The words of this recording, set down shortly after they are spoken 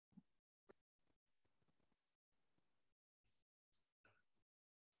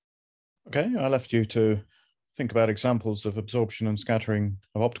Okay, I left you to think about examples of absorption and scattering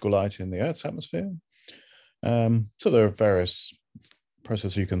of optical light in the Earth's atmosphere. So there are various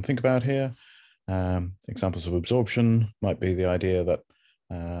processes you can think about here. Examples of absorption might be the idea that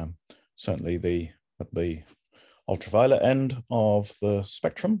certainly at the ultraviolet end of the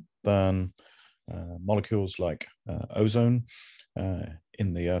spectrum, then molecules like ozone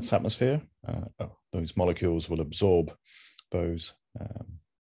in the Earth's atmosphere, those molecules will absorb those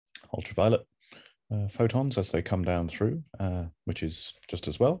ultraviolet photons as they come down through, which is just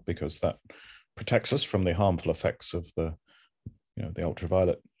as well because that protects us from the harmful effects of the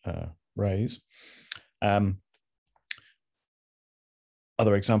ultraviolet rays. Other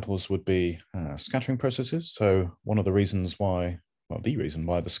examples would be scattering processes. So one of the reasons why, well, the reason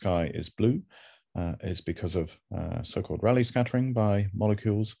why the sky is blue is because of so-called Rayleigh scattering by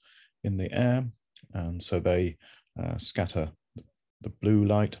molecules in the air. And so they scatter the blue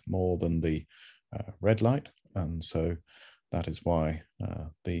light more than the red light. And so that is why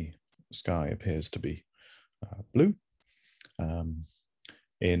the sky appears to be blue.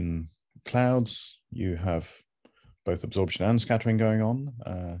 In clouds, you have both absorption and scattering going on.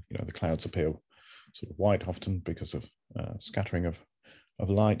 The clouds appear sort of white often because of scattering of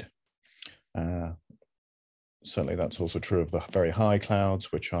light. Certainly that's also true of the very high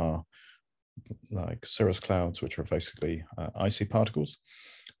clouds, which are like cirrus clouds, which are basically icy particles.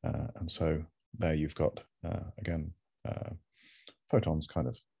 And so there you've got, again, photons kind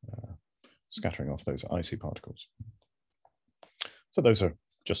of scattering off those icy particles. So those are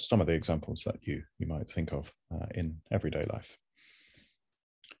just some of the examples that you might think of in everyday life.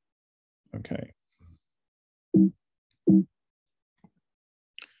 Okay.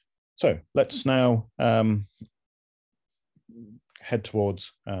 So let's now head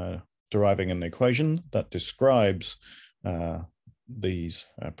towards deriving an equation that describes these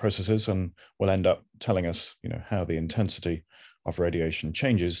processes and will end up telling us, how the intensity of radiation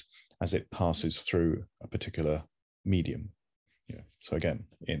changes as it passes through a particular medium. So again,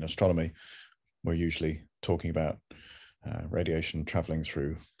 in astronomy, we're usually talking about radiation traveling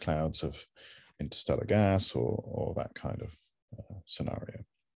through clouds of interstellar gas or that kind of scenario.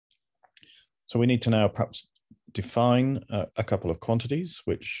 So we need to now perhaps define a couple of quantities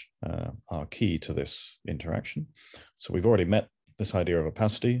which are key to this interaction. So we've already met this idea of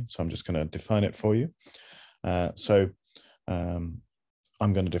opacity, so I'm just going to define it for you. I'm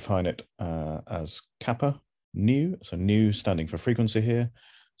going to define it as kappa nu, so nu standing for frequency here.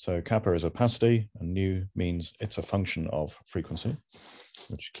 So kappa is opacity and nu means it's a function of frequency,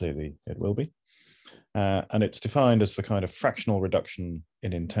 which clearly it will be. And it's defined as the kind of fractional reduction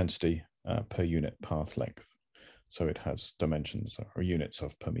in intensity per unit path length. So it has dimensions or units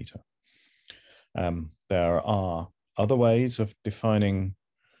of per meter. There are other ways of defining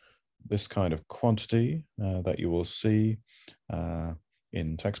this kind of quantity that you will see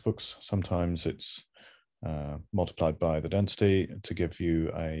in textbooks. Sometimes it's multiplied by the density to give you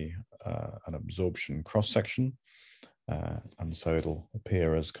an absorption cross-section. And so it'll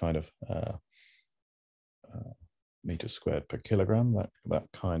appear as kind of meters squared per kilogram, that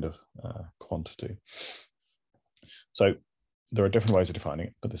kind of quantity. So there are different ways of defining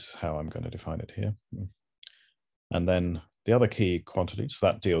it, but this is how I'm going to define it here. And then the other key quantity, so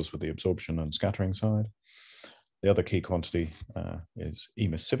that deals with the absorption and scattering side. The other key quantity is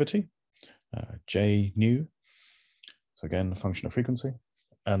emissivity, J nu. So again, a function of frequency.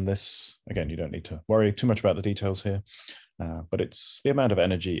 And this, again, you don't need to worry too much about the details here, but it's the amount of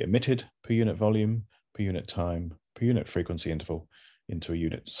energy emitted per unit volume, per unit time, per unit frequency interval into a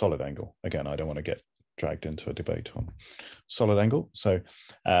unit solid angle. Again, I don't want to get dragged into a debate on solid angle. So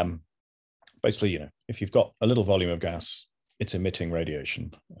basically, if you've got a little volume of gas, it's emitting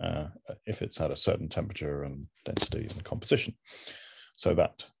radiation if it's at a certain temperature and density and composition. So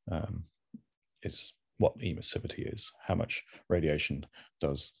that is what emissivity is. How much radiation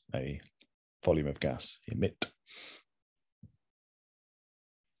does a volume of gas emit?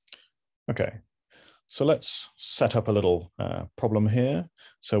 Okay, so let's set up a little problem here.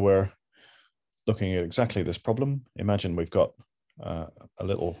 So we're looking at exactly this problem. Imagine we've got a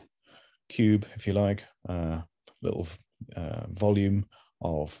little cube, if you like, little volume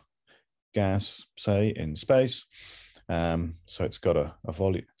of gas, say, in space. So it's got a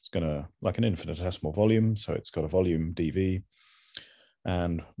volume, it's gonna, like an infinitesimal volume, so it's got a volume dV.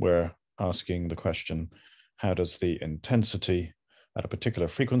 And we're asking the question, how does the intensity at a particular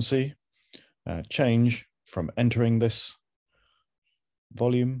frequency change from entering this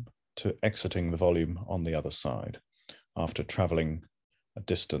volume to exiting the volume on the other side after traveling a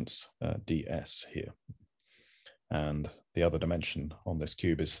distance ds here. and the other dimension on this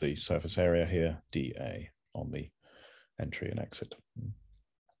cube is the surface area here, dA, on the entry and exit.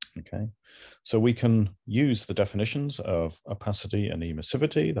 Okay, so we can use the definitions of opacity and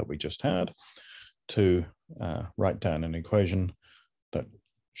emissivity that we just had to write down an equation that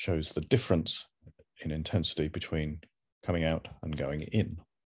shows the difference in intensity between coming out and going in.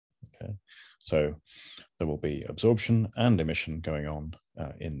 Okay, so there will be absorption and emission going on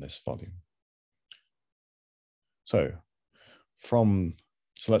in this volume. So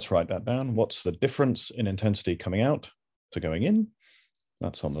let's write that down. What's the difference in intensity coming out to going in?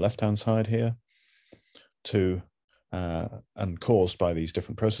 That's on the left-hand side here, and caused by these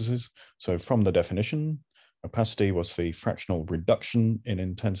different processes. So from the definition, opacity was the fractional reduction in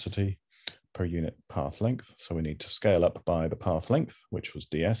intensity per unit path length. So we need to scale up by the path length, which was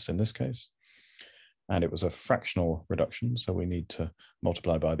ds in this case. And it was a fractional reduction, so we need to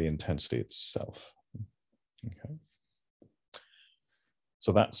multiply by the intensity itself. Okay.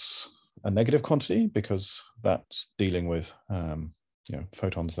 So that's a negative quantity because that's dealing with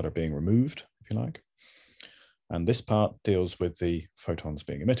photons that are being removed, if you like. And this part deals with the photons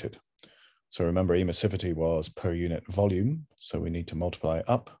being emitted. So remember, emissivity was per unit volume, so we need to multiply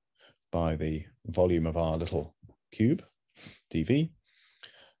up by the volume of our little cube, dV.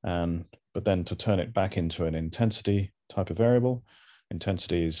 But then to turn it back into an intensity type of variable,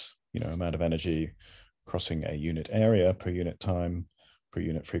 intensity is amount of energy crossing a unit area per unit time per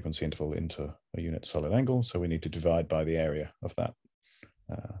unit frequency interval into a unit solid angle. So we need to divide by the area of that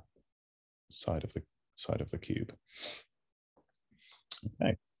side of the cube.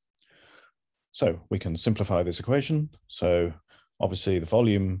 Okay. So we can simplify this equation. So obviously the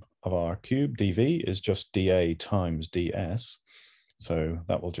volume of our cube, dV, is just dA times ds. So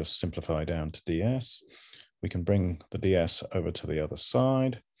that will just simplify down to ds. We can bring the ds over to the other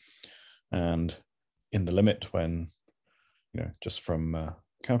side. And in the limit when, just from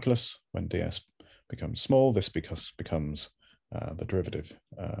calculus, when ds becomes small, this becomes the derivative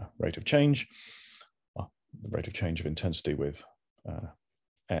rate of change, the rate of change of intensity with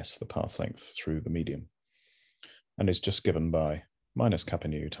s, the path length through the medium. And it's just given by minus kappa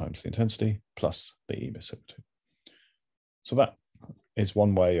nu times the intensity plus the emissivity. So that is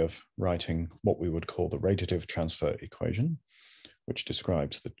one way of writing what we would call the radiative transfer equation, which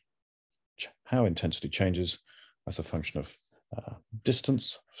describes how intensity changes as a function of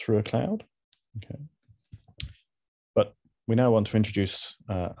distance through a cloud. Okay. But we now want to introduce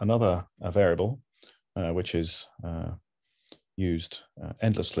another variable, which is used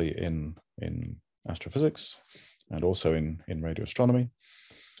endlessly in astrophysics and also in radio astronomy.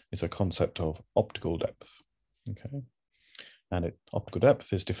 It's a concept of optical depth. Okay, and optical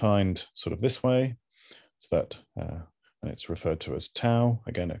depth is defined sort of this way, so that and it's referred to as tau.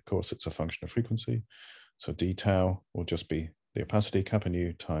 Again, of course, it's a function of frequency. So d tau will just be the opacity kappa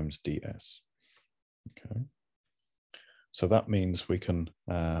nu times ds. Okay, so that means we can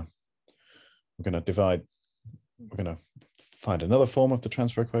we're going to find another form of the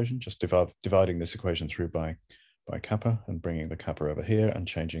transfer equation, just dividing this equation through by kappa and bringing the kappa over here and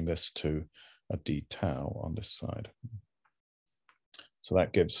changing this to a d tau on this side. So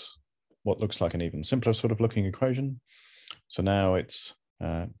that gives what looks like an even simpler sort of looking equation. So now it's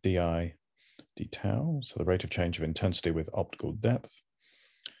di d tau, so the rate of change of intensity with optical depth.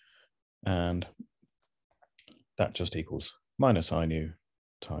 And that just equals minus I nu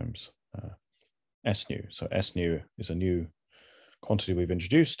times S nu. So S nu is a new quantity we've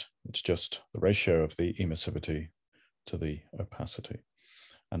introduced. It's just the ratio of the emissivity to the opacity.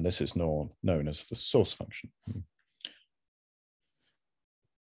 And this is known as the source function.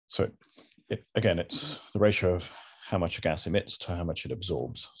 So again, it's the ratio of how much a gas emits to how much it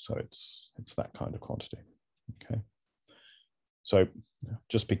absorbs. So it's that kind of quantity. Okay. So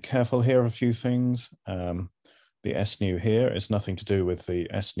just be careful here of a few things. The S nu here is nothing to do with the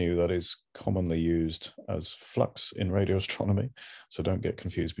S nu that is commonly used as flux in radio astronomy. So don't get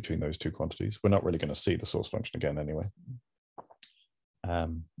confused between those two quantities. We're not really going to see the source function again anyway.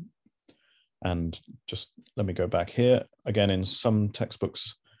 And just let me go back here. Again, in some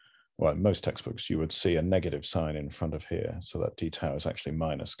textbooks, well, in most textbooks, you would see a negative sign in front of here. So that d tau is actually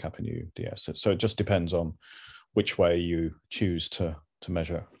minus kappa nu ds. So it just depends on which way you choose to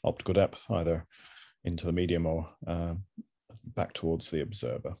measure optical depth, either into the medium or back towards the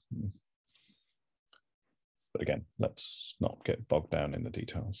observer. But again, let's not get bogged down in the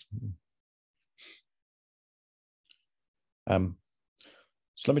details. So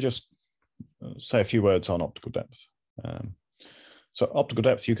let me just say a few words on optical depth. So optical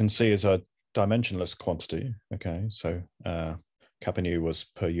depth, you can see, is a dimensionless quantity. Okay, so kappa nu was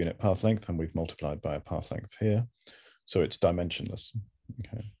per unit path length, and we've multiplied by a path length here. So it's dimensionless.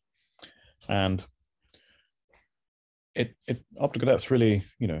 Okay. And optical depth really,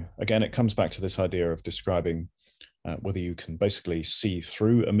 again, it comes back to this idea of describing whether you can basically see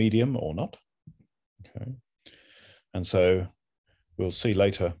through a medium or not. Okay. And so we'll see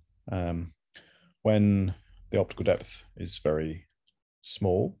later when the optical depth is very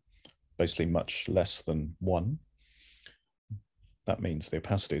small, basically much less than 1. That means the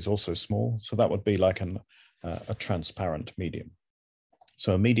opacity is also small. So that would be like a transparent medium.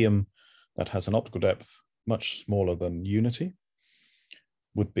 So a medium that has an optical depth much smaller than unity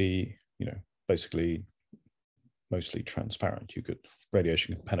would be, basically mostly transparent.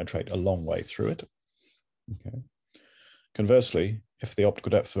 Radiation can penetrate a long way through it. Okay. Conversely, if the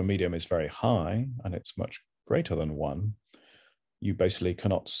optical depth of a medium is very high and it's much greater than 1, you basically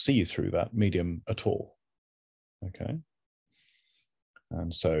cannot see through that medium at all. Okay.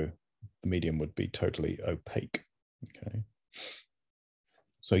 And so the medium would be totally opaque. Okay.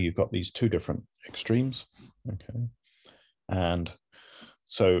 So you've got these two different extremes. Okay. And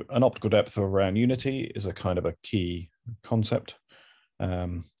so an optical depth of around unity is a kind of a key concept.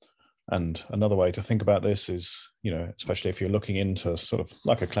 And another way to think about this is, especially if you're looking into sort of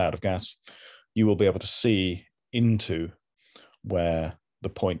like a cloud of gas, you will be able to see into where the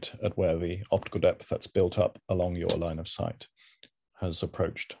point at where the optical depth that's built up along your line of sight has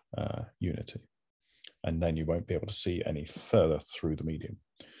approached unity. And then you won't be able to see any further through the medium.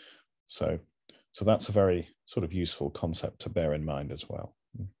 So that's a very sort of useful concept to bear in mind as well.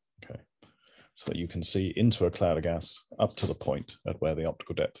 Okay. So that you can see into a cloud of gas up to the point at where the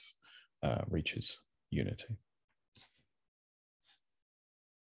optical depth reaches unity.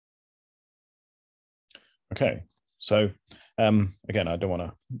 Okay, so again, I don't want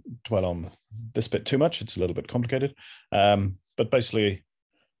to dwell on this bit too much. It's a little bit complicated, but basically,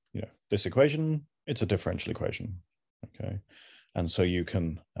 this equation, it's a differential equation. Okay, and so you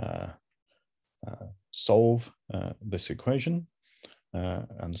can solve this equation,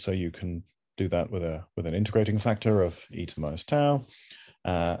 and so you can do that with an integrating factor of e to the minus tau,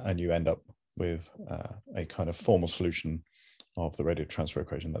 and you end up with a kind of formal solution of the radiative transfer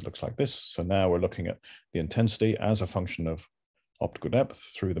equation that looks like this. So now we're looking at the intensity as a function of optical depth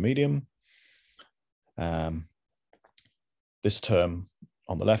through the medium. This term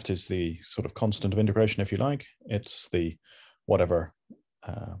on the left is the sort of constant of integration, if you like. It's the whatever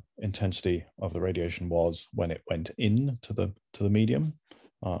intensity of the radiation was when it went in to the medium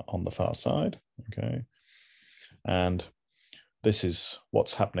on the far side. Okay, and this is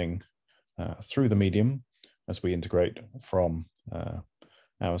what's happening through the medium as we integrate from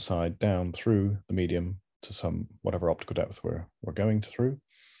our side down through the medium to some whatever optical depth we're going through.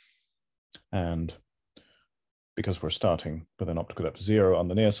 And because we're starting with an optical depth 0 on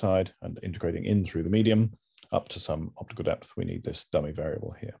the near side and integrating in through the medium up to some optical depth, we need this dummy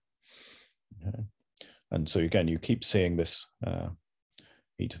variable here. Okay. And so again, you keep seeing this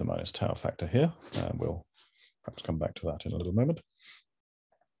e to the minus tau factor here. We'll perhaps come back to that in a little moment.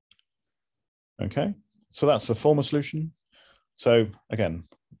 Okay, so that's the formal solution. So again,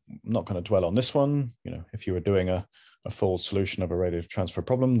 I'm not going to dwell on this one. If you were doing a full solution of a radiative transfer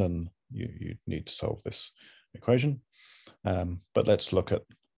problem, then you need to solve this equation. But let's look at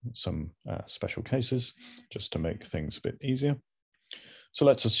some special cases just to make things a bit easier. So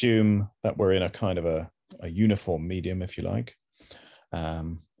let's assume that we're in a kind of a uniform medium, if you like,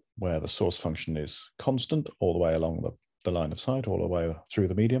 where the source function is constant all the way along the line of sight, all the way through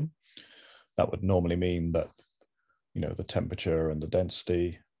the medium. That would normally mean that, the temperature and the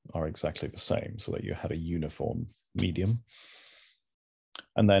density are exactly the same, so that you had a uniform medium.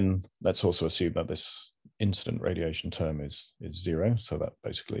 And then let's also assume that this incident radiation term is 0, so that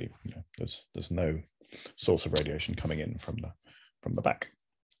basically, there's no source of radiation coming in from the back.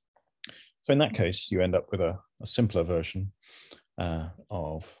 So in that case, you end up with a simpler version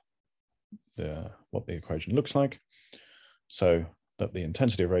of what the equation looks like, so that the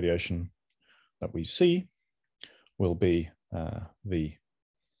intensity of radiation that we see will be the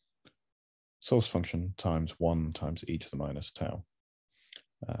source function times 1 times e to the minus tau,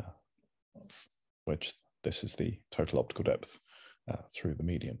 which this is the total optical depth through the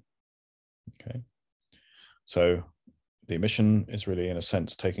medium. Okay, so the emission is really, in a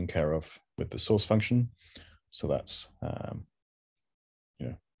sense, taken care of with the source function. So that's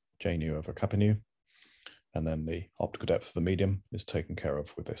J nu over kappa nu. And then the optical depth of the medium is taken care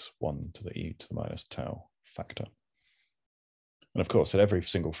of with this 1 to the e to the minus tau factor. And of course, at every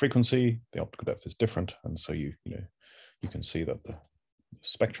single frequency, the optical depth is different. And so you can see that the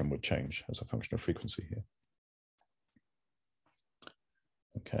spectrum would change as a function of frequency here.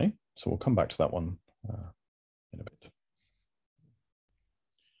 Okay, so we'll come back to that one in a bit.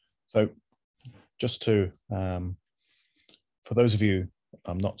 So just to, for those of you,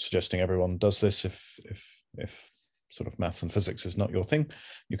 I'm not suggesting everyone does this. If sort of maths and physics is not your thing,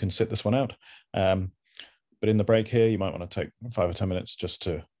 you can sit this one out. But in the break here, you might want to take 5 or 10 minutes just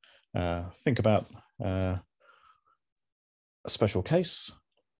to think about a special case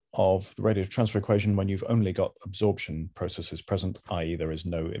of the radiative transfer equation when you've only got absorption processes present, i.e. there is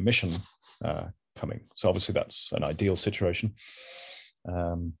no emission coming. So obviously that's an ideal situation.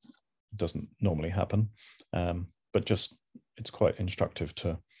 Doesn't normally happen, but just it's quite instructive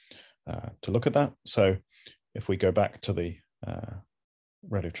to look at that. So if we go back to the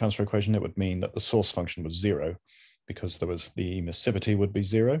radiative transfer equation, it would mean that the source function was 0 because there was the emissivity would be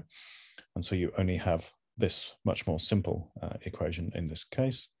 0. And so you only have this much more simple equation in this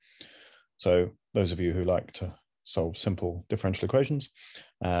case. So those of you who like to solve simple differential equations,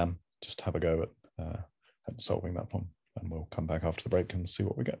 just have a go at solving that one, and we'll come back after the break and see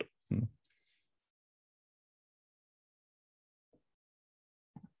what we get.